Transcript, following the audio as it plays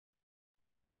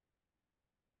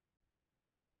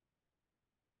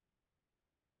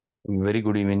Very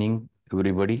good evening,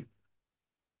 everybody.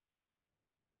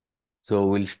 So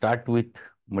we'll start with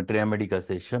Materia Medica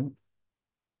session.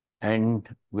 And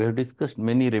we have discussed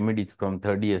many remedies from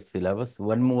third year syllabus.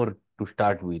 One more to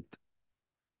start with.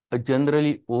 A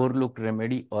generally overlooked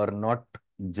remedy or not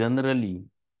generally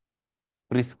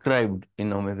prescribed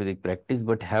in homeopathic practice,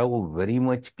 but have very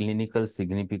much clinical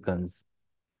significance,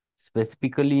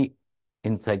 specifically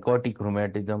in psychotic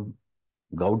rheumatism,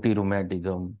 gouty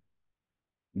rheumatism.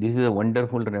 This is a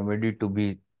wonderful remedy to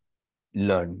be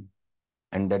learned,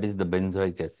 and that is the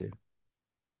benzoic acid.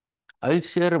 I'll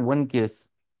share one case.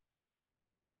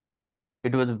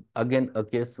 It was again a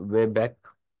case way back.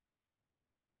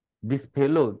 This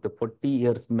fellow, the 40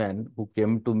 years man who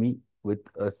came to me with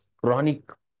a chronic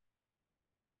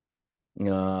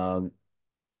uh,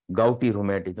 gouty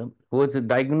rheumatism, who was a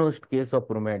diagnosed case of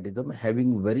rheumatism,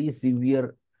 having very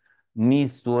severe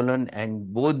knees swollen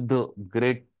and both the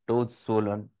great toes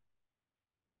swollen.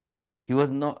 He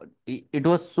was not, it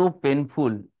was so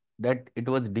painful that it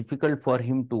was difficult for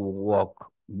him to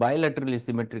walk. Bilateral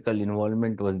asymmetrical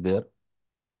involvement was there.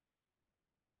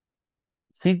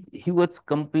 He was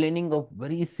complaining of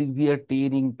very severe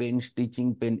tearing pain,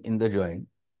 stitching pain in the joint.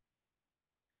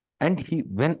 And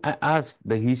when I asked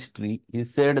the history, he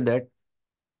said that,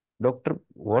 Doctor,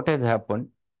 what has happened?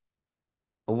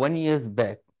 1 year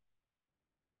back,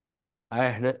 I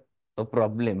had a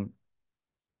problem.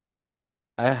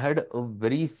 I had a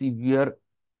very severe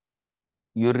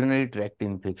urinary tract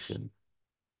infection.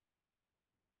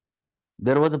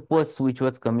 There was a pus which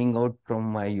was coming out from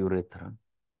my urethra.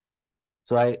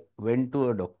 So I went to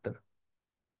a doctor.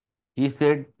 He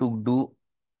said to do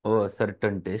a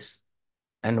certain test,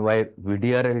 and my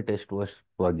VDRL test was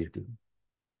positive.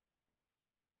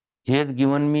 He has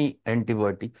given me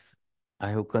antibiotics. I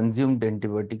have consumed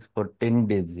antibiotics for 10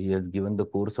 days. He has given the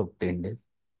course of 10 days.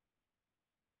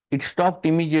 It stopped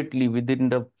immediately within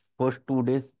the first 2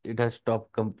 days. It has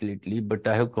stopped completely, but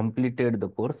I have completed the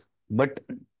course. But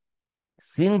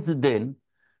since then,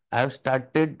 I have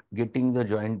started getting the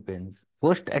joint pains.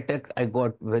 First attack, I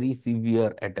got very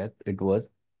severe attack. It was.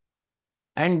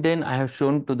 And then I have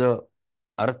shown to the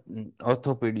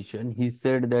orthopedician. He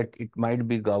said that it might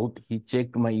be gout. He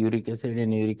checked my uric acid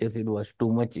and uric acid was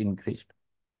too much increased.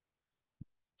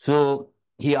 So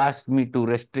he asked me to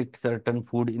restrict certain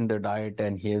food in the diet,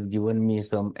 and he has given me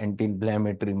some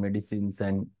anti-inflammatory medicines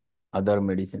and other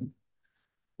medicines.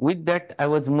 With that, I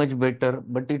was much better,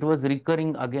 but it was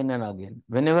recurring again and again.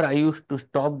 Whenever I used to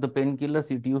stop the painkillers,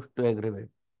 it used to aggravate.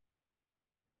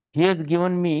 He has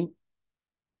given me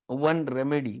one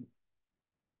remedy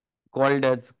called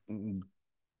as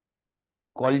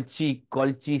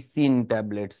colchicine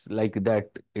tablets, like that.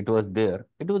 It was there.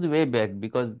 It was way back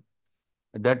because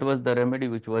that was the remedy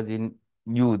which was in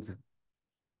use.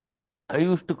 I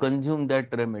used to consume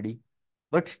that remedy,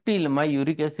 but still my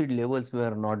uric acid levels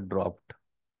were not dropped.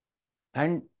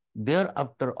 And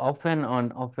thereafter, off and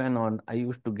on, I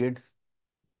used to get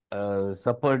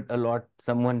suffered a lot.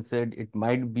 Someone said it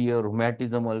might be a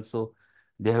rheumatism also.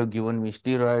 They have given me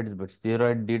steroids, but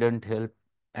steroid didn't help.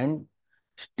 And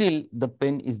still the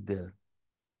pain is there.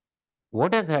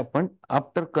 What has happened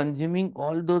after consuming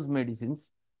all those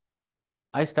medicines?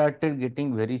 I started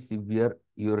getting very severe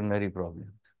urinary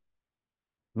problems.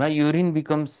 My urine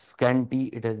becomes scanty.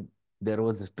 There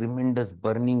was tremendous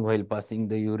burning while passing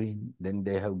the urine. Then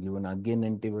they have given again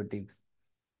antibiotics.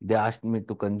 They asked me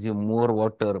to consume more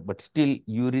water, but still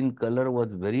urine color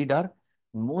was very dark.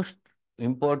 Most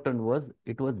important was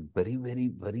it was very,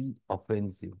 very, very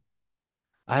offensive.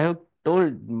 I have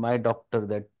told my doctor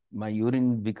that my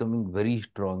urine is becoming very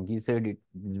strong. He said it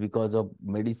is because of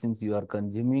medicines you are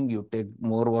consuming. You take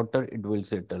more water, it will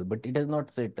settle, but it has not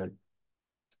settled.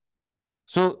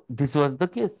 So this was the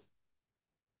case.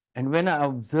 And when I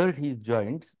observed his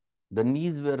joints, the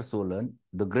knees were swollen,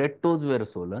 the great toes were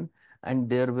swollen, and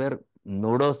there were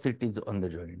nodosities on the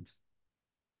joints.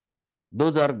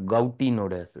 Those are gouty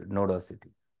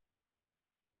nodosity.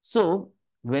 So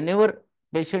whenever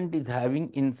patient is having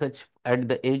in such at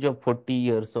the age of 40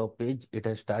 years of age, it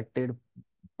has started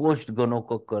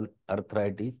post-gonococcal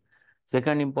arthritis.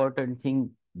 Second important thing,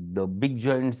 the big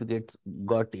joints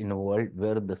got involved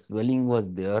where the swelling was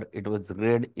there. It was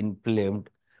red, inflamed.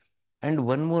 And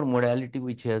one more modality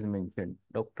which he has mentioned,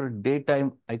 Doctor,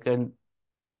 daytime I can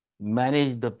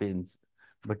manage the pains,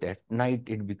 but at night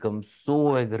it becomes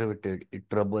so aggravated, it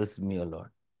troubles me a lot.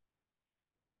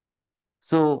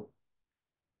 So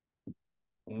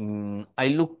I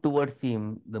looked towards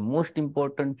him. The most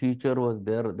important feature was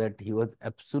there that he was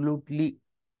absolutely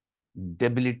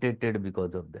debilitated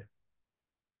because of that.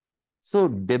 So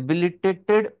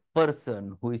debilitated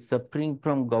person who is suffering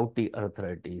from gouty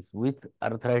arthritis with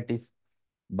arthritis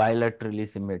bilaterally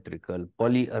symmetrical,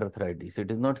 polyarthritis,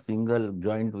 it is not single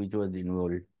joint which was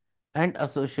involved, and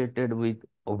associated with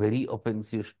a very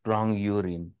offensive strong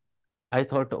urine, I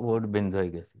thought about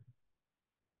benzoic acid.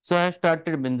 So I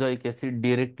started benzoic acid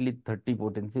directly 30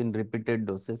 potency in repeated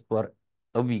doses for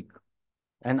a week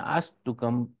and asked to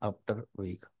come after a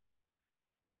week.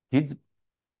 His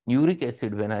uric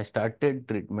acid, when I started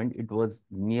treatment, it was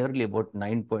nearly about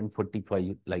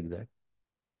 9.45 like that.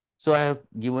 So I have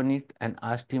given it and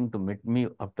asked him to meet me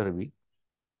after a week.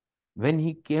 When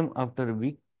he came after a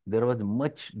week, there was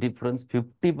much difference.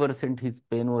 50% his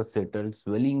pain was settled,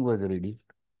 swelling was reduced.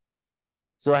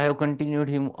 So I have continued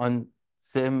him on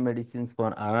same medicines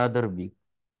for another week.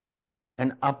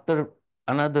 And after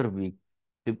another week,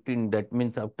 15, that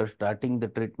means after starting the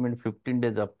treatment, 15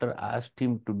 days after, I asked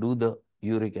him to do the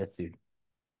uric acid.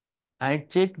 I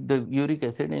checked the uric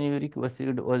acid and uric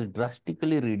acid was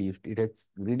drastically reduced. It has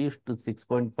reduced to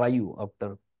 6.5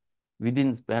 after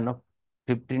within span of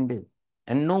 15 days.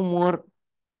 And no more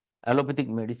allopathic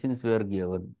medicines were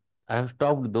given. I have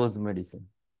stopped those medicines.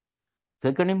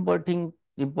 Second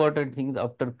important thing is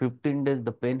after 15 days,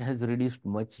 the pain has reduced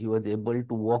much. He was able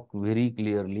to walk very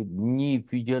clearly, knee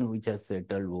fusion which has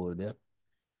settled over there.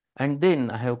 And then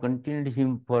I have continued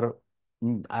him for,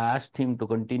 I asked him to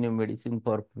continue medicine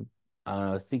for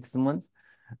 6 months.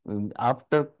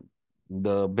 After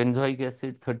the benzoic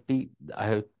acid 30, I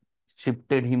have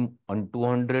shifted him on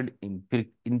 200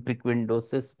 infrequent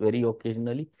doses very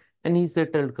occasionally, and he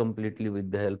settled completely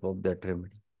with the help of that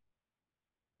remedy.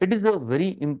 It is a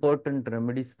very important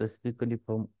remedy specifically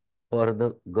for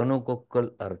the gonococcal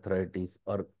arthritis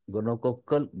or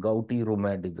gonococcal gouty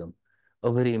rheumatism,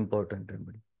 a very important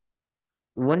remedy.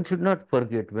 One should not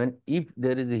forget when if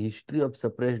there is a history of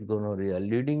suppressed gonorrhea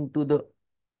leading to the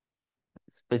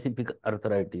specific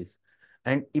arthritis,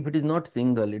 and if it is not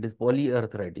single, it is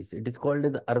polyarthritis. It is called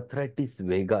as arthritis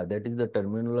vega. That is the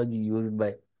terminology used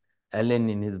by Allen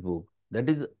in his book. That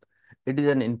is, it is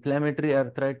an inflammatory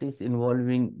arthritis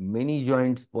involving many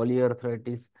joints,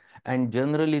 polyarthritis, and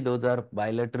generally those are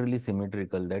bilaterally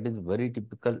symmetrical. That is very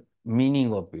typical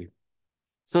meaning of it.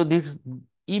 So this,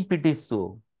 if it is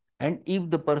so, and if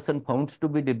the person found to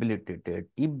be debilitated,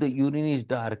 if the urine is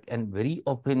dark and very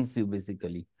offensive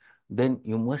basically, then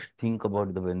you must think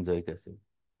about the benzoic acid.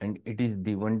 And it is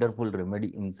the wonderful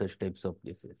remedy in such types of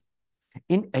cases.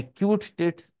 In acute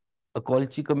states, a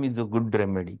colchicum is a good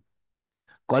remedy.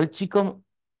 Colchicum,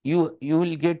 you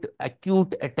will get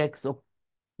acute attacks of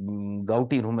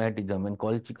gouty rheumatism, and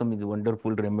colchicum is a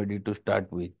wonderful remedy to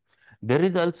start with. There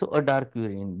is also a dark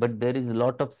urine, but there is a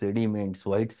lot of sediments,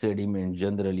 white sediment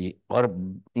generally, or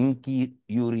inky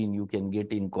urine you can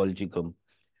get in colchicum.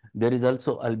 There is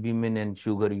also albumin and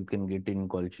sugar you can get in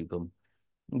colchicum.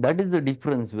 That is the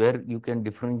difference where you can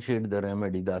differentiate the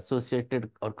remedy. The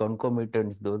associated or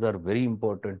concomitants, those are very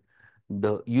important.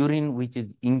 The urine which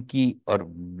is inky or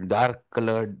dark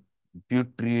colored,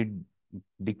 putrid,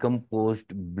 decomposed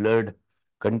blood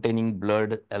containing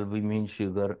blood, albumin,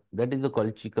 sugar, that is the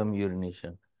colchicum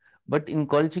urination. But in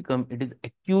colchicum, it is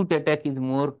acute attack is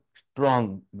more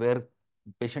strong, where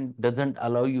patient doesn't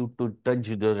allow you to touch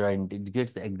the joint. It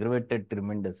gets aggravated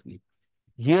tremendously.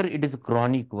 Here it is a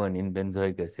chronic one in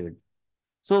benzoic acid.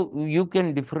 So you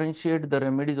can differentiate the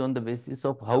remedies on the basis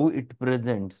of how it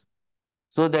presents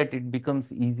so that it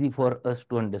becomes easy for us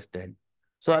to understand.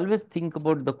 So always think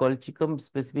about the colchicum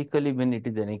specifically when it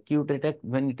is an acute attack.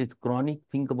 When it is chronic,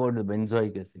 think about the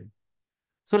benzoic acid.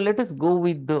 So let us go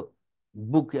with the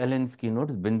book Allen's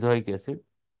keynotes, Benzoic Acid.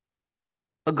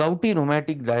 A gouty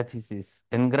rheumatic diathesis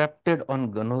engrafted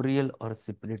on gonorrheal or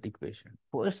syphilitic patient.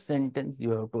 First sentence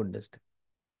you have to understand.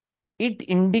 It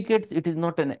indicates it is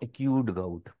not an acute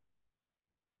gout.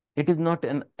 It is not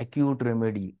an acute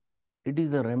remedy. It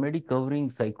is a remedy covering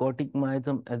psychotic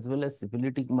miasm as well as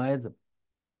syphilitic miasm.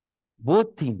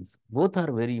 Both things, both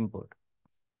are very important.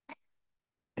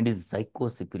 It is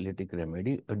psychosyphilitic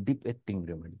remedy, a deep acting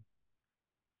remedy.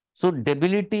 So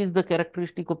debility is the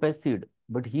characteristic of acid,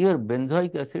 but here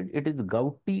benzoic acid, it is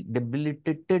gouty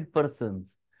debilitated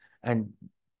persons and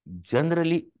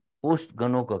generally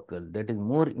post-gonococcal, that is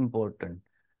more important,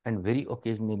 and very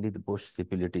occasionally the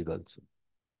post-syphilitic also.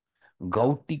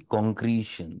 Gouty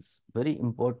concretions, very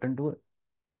important word.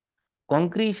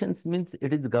 Concretions means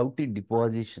it is gouty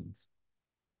depositions.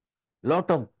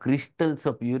 Lot of crystals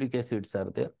of uric acids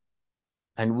are there,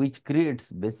 and which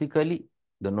creates basically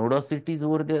the nodosities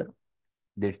over there.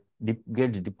 They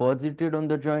gets deposited on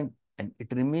the joint, and it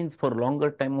remains for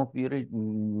longer time of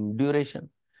duration.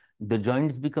 The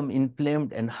joints become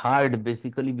inflamed and hard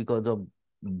basically because of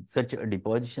such a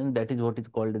deposition. That is what is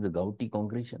called as the gouty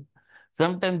concretion.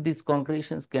 Sometimes these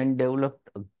concretions can develop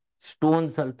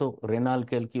stones also, renal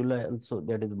calculi also.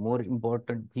 That is more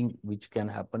important thing which can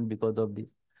happen because of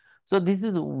this. So this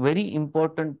is a very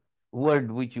important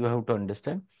word which you have to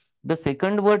understand. The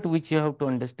second word which you have to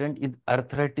understand is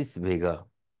arthritis vega.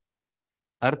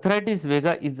 Arthritis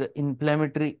vega is an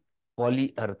inflammatory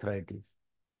polyarthritis.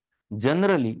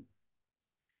 Generally,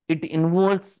 it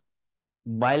involves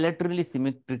bilaterally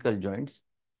symmetrical joints.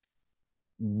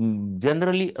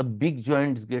 Generally, a big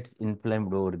joint gets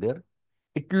inflamed over there.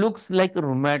 It looks like a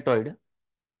rheumatoid,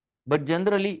 but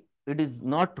generally it is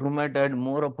not rheumatoid,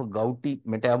 more of a gouty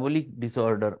metabolic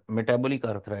disorder, metabolic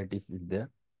arthritis is there.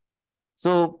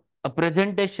 So a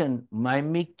presentation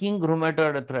mimicking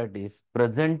rheumatoid arthritis,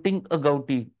 presenting a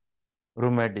gouty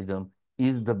rheumatism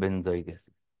is the benzoic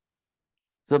acid.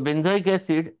 So benzoic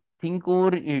acid, think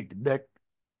over it that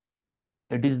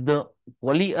it is the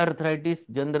polyarthritis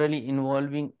generally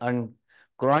involving and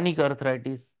chronic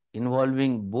arthritis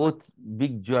involving both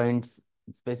big joints,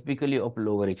 specifically of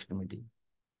lower extremity.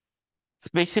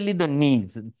 Especially the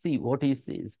knees. See what he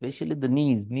says, especially the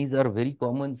knees. Knees are very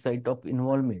common site of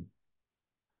involvement.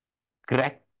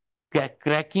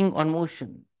 Cracking on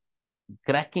motion.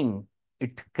 Cracking.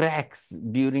 It cracks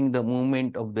during the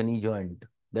movement of the knee joint.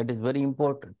 That is very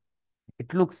important.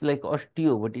 It looks like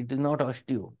osteo, but it is not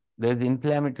osteo. There is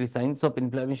inflammatory signs of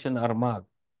inflammation are marked.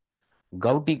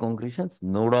 Gouty concretions,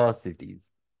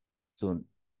 nodosities. So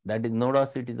that is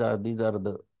nodosities are these are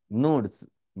the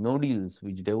nodules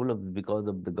which develop because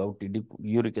of the gouty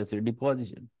uric acid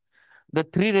deposition. The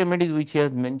three remedies which he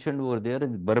has mentioned over there is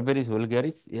Berberis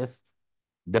vulgaris. Yes,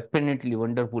 definitely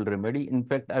wonderful remedy. In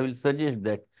fact, I will suggest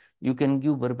that you can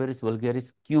give Berberis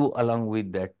vulgaris Q along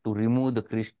with that to remove the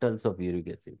crystals of uric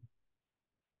acid.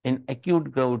 In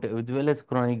acute gout as well as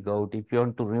chronic gout, if you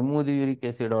want to remove the uric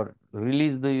acid or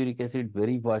release the uric acid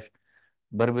very fast,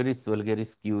 Berberis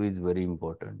vulgaris Q is very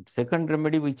important. Second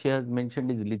remedy which he has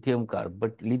mentioned is lithium carb.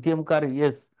 But lithium carb,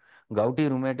 yes, gouty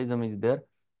rheumatism is there.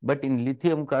 But in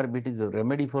lithium carb, it is a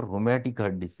remedy for rheumatic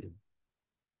heart disease.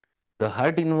 The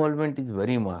heart involvement is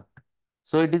very marked.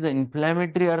 So it is an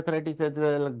inflammatory arthritis as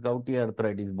well as gouty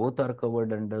arthritis. Both are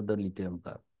covered under the lithium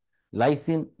carb.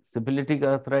 Lysine, syphilitic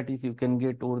arthritis you can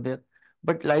get over there.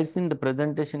 But lysine, the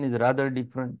presentation is rather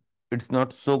different. It's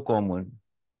not so common.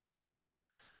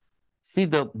 See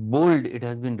the bold, it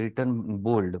has been written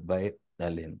bold by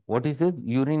Allen. What he says,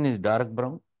 urine is dark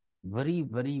brown. Very,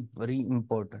 very, very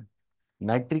important.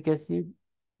 Nitric acid,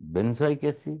 benzoic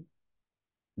acid.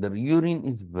 The urine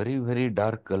is very, very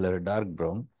dark color, dark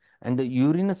brown. And the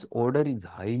urinous odor is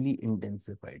highly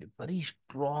intensified. Very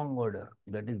strong odor.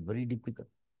 That is very difficult.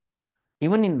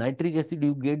 Even in nitric acid,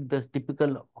 you get the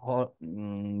typical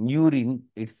urine.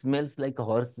 It smells like a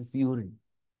horse's urine.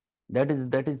 That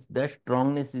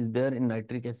strongness is there in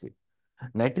nitric acid.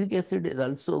 Nitric acid is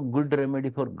also a good remedy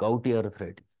for gouty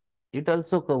arthritis. It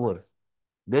also covers.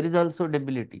 There is also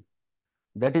debility.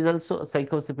 That is also a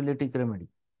psychosyphilitic remedy.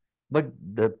 But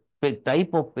the type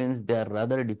of pains, they are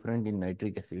rather different in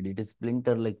nitric acid. It is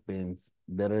splinter-like pains.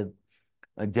 There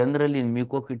are generally in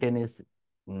mucocutaneous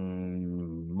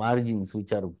margins,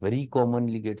 which are very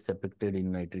commonly gets affected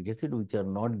in nitric acid, which are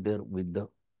not there with the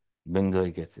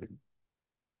benzoic acid.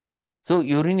 So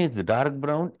urine is dark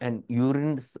brown and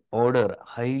urine's odor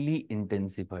highly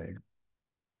intensified.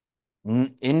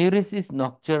 Enuresis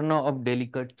nocturna of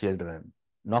delicate children.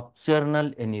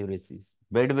 Nocturnal enuresis,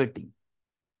 bedwetting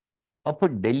of a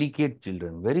delicate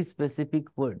children. Very specific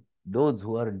word. Those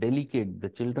who are delicate, the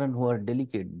children who are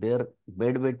delicate, their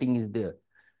bedwetting is there.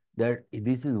 That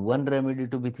this is one remedy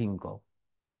to be think of.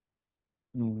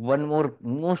 One more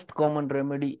most common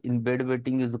remedy in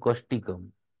bedwetting is causticum.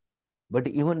 But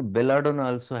even belladonna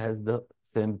also has the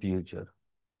same future.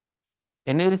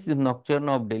 Enuresis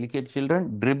nocturna of delicate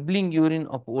children, dribbling urine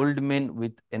of old men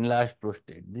with enlarged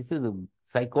prostate. This is a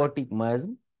psychotic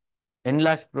miasm.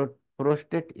 Enlarged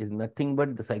prostate is nothing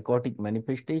but the psychotic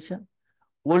manifestation.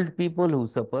 Old people who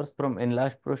suffers from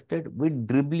enlarged prostate with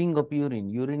dribbling of urine.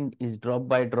 Urine is drop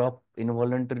by drop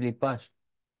involuntarily passed.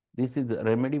 This is the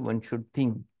remedy one should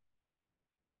think.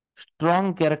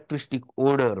 Strong characteristic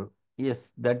odor.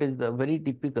 Yes, that is the very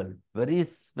typical, very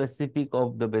specific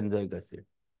of the benzoic acid.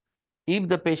 If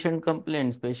the patient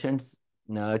complains, patient's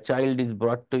child is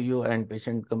brought to you and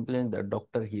patient complains that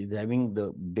doctor, he is having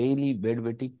the daily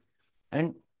bedwetting.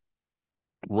 And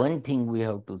one thing we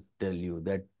have to tell you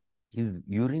that his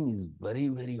urine is very,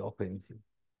 very offensive.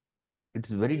 It's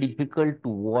very difficult to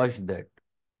wash that.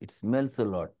 It smells a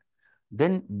lot.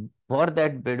 Then for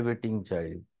that bedwetting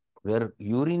child, where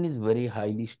urine is very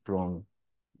highly strong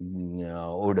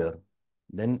odor,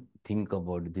 then think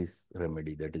about this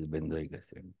remedy, that is benzoic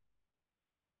acid.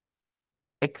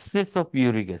 Excess of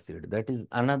uric acid, that is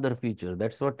another feature.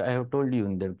 That's what I have told you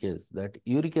in that case, that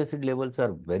uric acid levels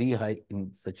are very high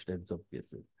in such types of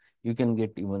cases. You can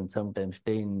get even sometimes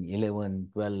 10, 11,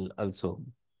 12 also.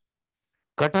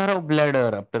 Catarrh of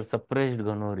bladder after suppressed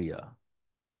gonorrhea.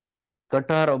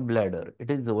 Catarrh of bladder,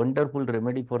 it is a wonderful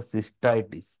remedy for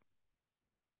cystitis.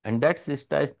 And that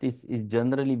cystitis is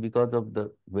generally because of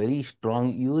the very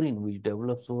strong urine which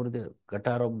develops over there,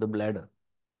 catarrh of the bladder.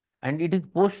 And it is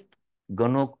post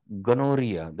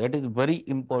gonorrhea. That is very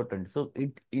important. So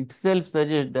it itself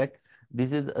suggests that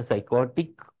this is a psychotic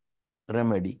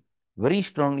remedy, very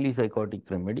strongly psychotic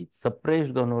remedy.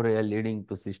 Suppressed gonorrhea leading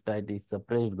to cystitis,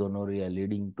 suppressed gonorrhea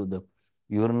leading to the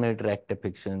urinary tract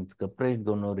infections, suppressed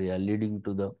gonorrhea leading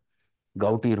to the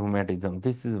gouty rheumatism.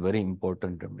 This is very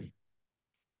important remedy.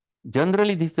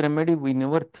 Generally, this remedy, we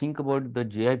never think about the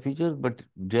GI features, but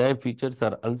GI features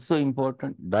are also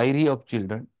important. Diarrhea of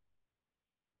children.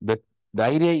 The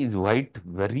diarrhea is white,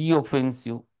 very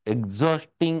offensive,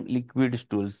 exhausting liquid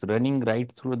stools running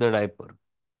right through the diaper,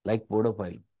 like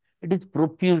podophile. It is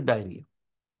profuse diarrhea.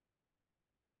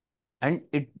 And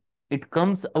it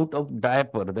comes out of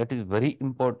diaper. That is very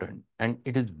important. And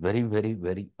it is very, very,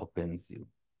 very offensive.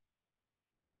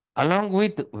 Along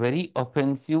with very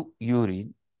offensive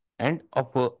urine and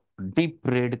of a deep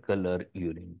red color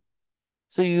urine.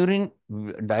 So urine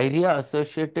diarrhea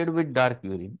associated with dark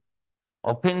urine,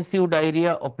 offensive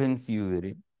diarrhea, offensive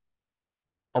urine,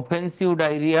 offensive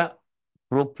diarrhea,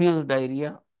 profuse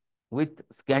diarrhea with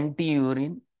scanty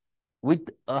urine, with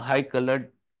a high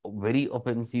colored, very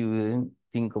offensive urine.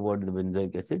 Think about the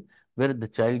benzoic acid, where the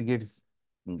child gets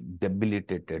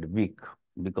debilitated, weak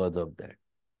because of that.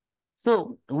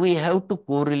 So we have to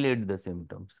correlate the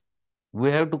symptoms. We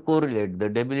have to correlate the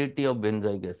debility of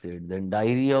benzoic acid, then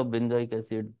diarrhea of benzoic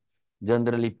acid,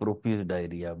 generally profuse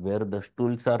diarrhea, where the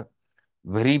stools are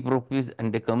very profuse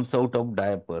and they comes out of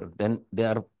diaper, then they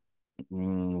are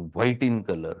white in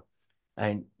color,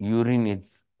 and urine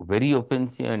is very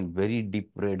offensive and very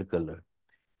deep red color.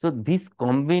 So this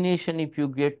combination, if you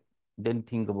get, then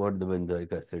think about the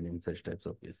benzoic acid in such types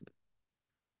of cases.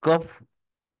 Cough,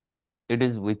 it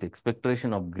is with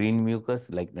expectoration of green mucus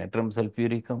like natrum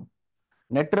sulfuricum.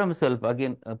 Natrum sulf,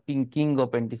 again, a king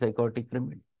of antipsychotic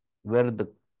remedy, where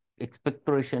the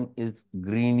expectoration is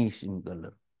greenish in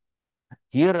color.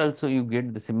 Here also you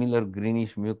get the similar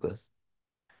greenish mucus.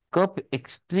 Cough,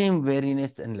 extreme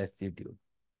weariness and lassitude.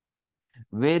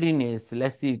 Weariness,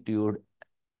 lassitude,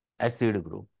 acid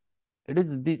group.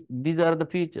 These are the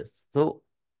features. So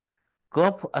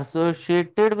cough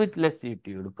associated with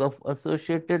lassitude, cough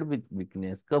associated with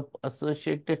weakness, cough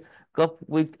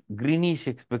with greenish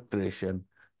expectoration.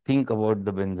 Think about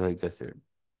the benzoic acid.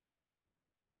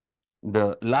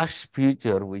 The last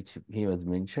feature which he was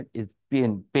mentioned is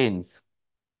pains.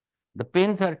 The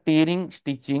pains are tearing,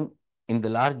 stitching in the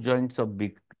large joints of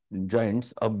big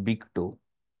toe,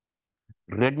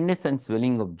 redness and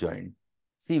swelling of joint.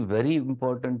 See, very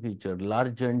important feature.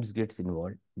 Large joints gets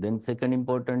involved. Then second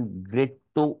important, great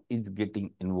toe is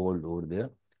getting involved over there.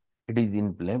 It is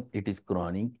inflamed, it is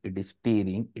chronic, it is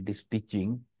tearing, it is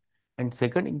stitching. And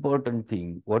second important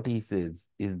thing, what he says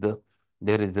is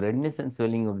there is redness and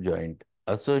swelling of joint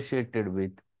associated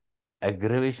with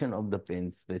aggravation of the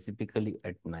pain, specifically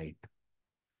at night.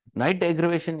 Night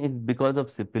aggravation is because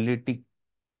of syphilitic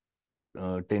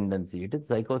tendency. It is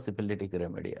psychosyphilitic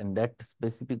remedy, and that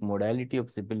specific modality of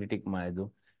syphilitic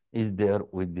miasm is there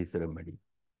with this remedy.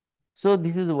 So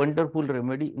this is a wonderful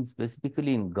remedy,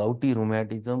 specifically in gouty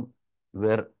rheumatism,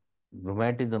 where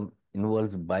rheumatism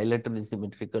involves bilateral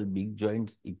symmetrical big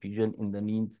joints, effusion in the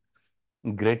knees,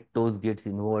 great toes gets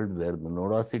involved, where the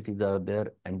nodosities are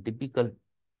there, and typical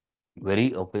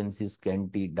very offensive,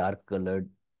 scanty, dark colored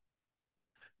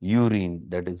urine,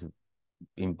 that is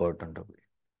important of it.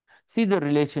 See the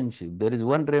relationship. There is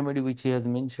one remedy which he has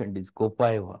mentioned is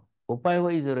copaiva.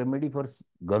 Copaiva is a remedy for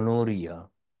gonorrhea.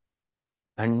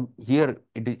 And here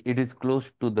it is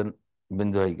close to the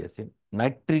benzoic acid.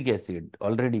 Nitric acid,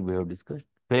 already we have discussed.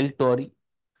 Feltori,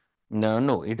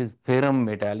 no, it is ferrum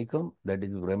metallicum, that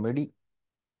is remedy.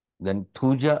 Then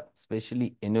thuja,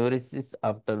 especially enuresis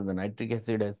after the nitric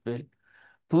acid has failed.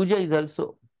 Thuja is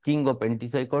also king of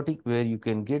antipsychotic, where you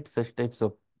can get such types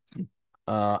of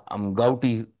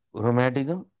gouty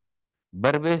rheumatism.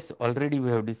 Berbase, already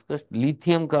we have discussed.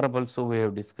 Lithium carb also we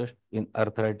have discussed in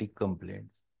arthritic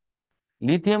complaints.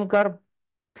 Lithium carb,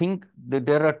 think that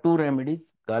there are two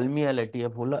remedies, Calmia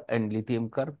latiafolia and lithium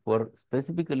carb, for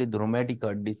specifically the rheumatic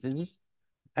heart diseases.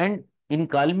 And in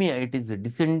Calmia, it is a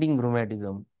descending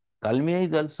rheumatism. Kalmia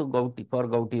is also gouty for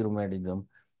gouty rheumatism,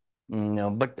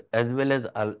 but as well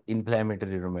as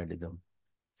inflammatory rheumatism.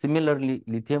 Similarly,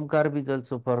 lithium carb is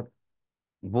also for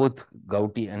both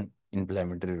gouty and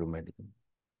inflammatory rheumatism.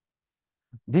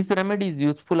 This remedy is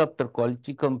useful after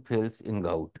colchicum fails in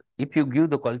gout. If you give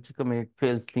the colchicum and it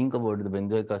fails, think about the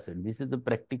benzoic acid. This is the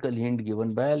practical hint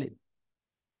given by Allen.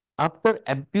 After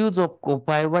abuse of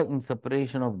copaiba in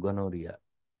separation of gonorrhea,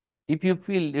 if you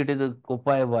feel it is a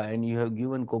copaiba and you have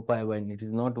given copaiba and it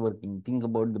is not working, think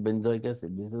about the benzoic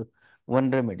acid. This is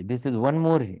one remedy. This is one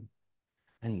more hint.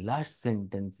 And last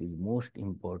sentence is most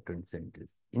important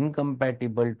sentence.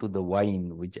 Incompatible to the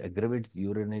wine which aggravates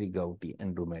urinary gouty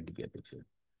and rheumatic affection.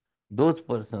 Those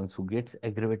persons who gets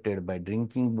aggravated by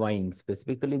drinking wine,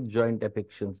 specifically joint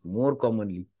affections, more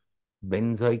commonly,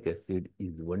 benzoic acid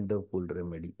is wonderful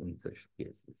remedy in such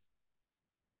cases.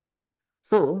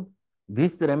 So,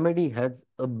 this remedy has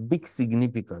a big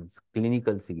significance,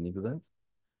 clinical significance,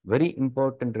 very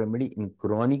important remedy in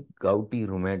chronic gouty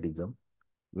rheumatism,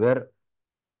 where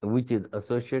which is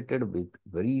associated with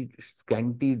very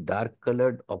scanty,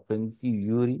 dark-colored, offensive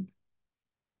urine,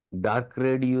 dark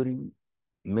red urine,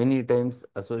 many times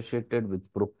associated with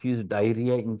profuse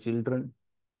diarrhea in children.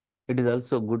 It is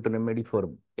also a good remedy for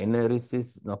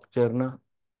enuresis nocturna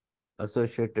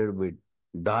associated with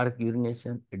dark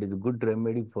urination. It is a good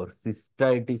remedy for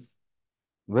cystitis,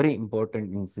 very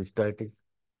important in cystitis.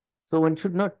 So one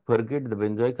should not forget the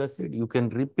benzoic acid. You can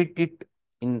repeat it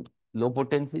in low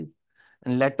potencies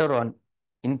and later on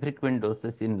infrequent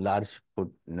doses in large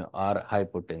or high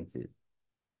potencies.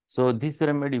 So this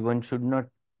remedy one should not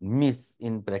miss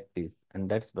in practice, and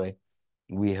that's why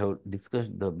we have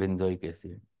discussed the benzoic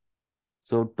acid.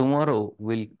 So tomorrow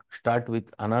we'll start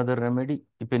with another remedy.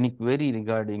 If any query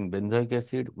regarding benzoic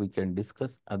acid, we can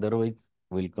discuss. Otherwise,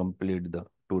 we'll complete the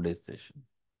today's session.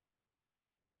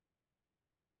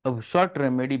 A short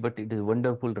remedy, but it is a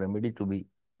wonderful remedy to be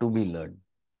learned.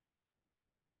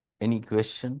 Any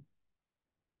question?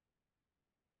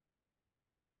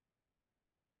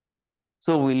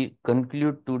 So we'll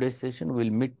conclude today's session.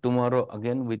 We'll meet tomorrow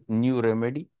again with new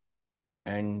remedy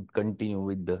and continue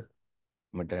with the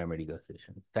mathematical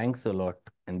session. Thanks a lot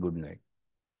and good night.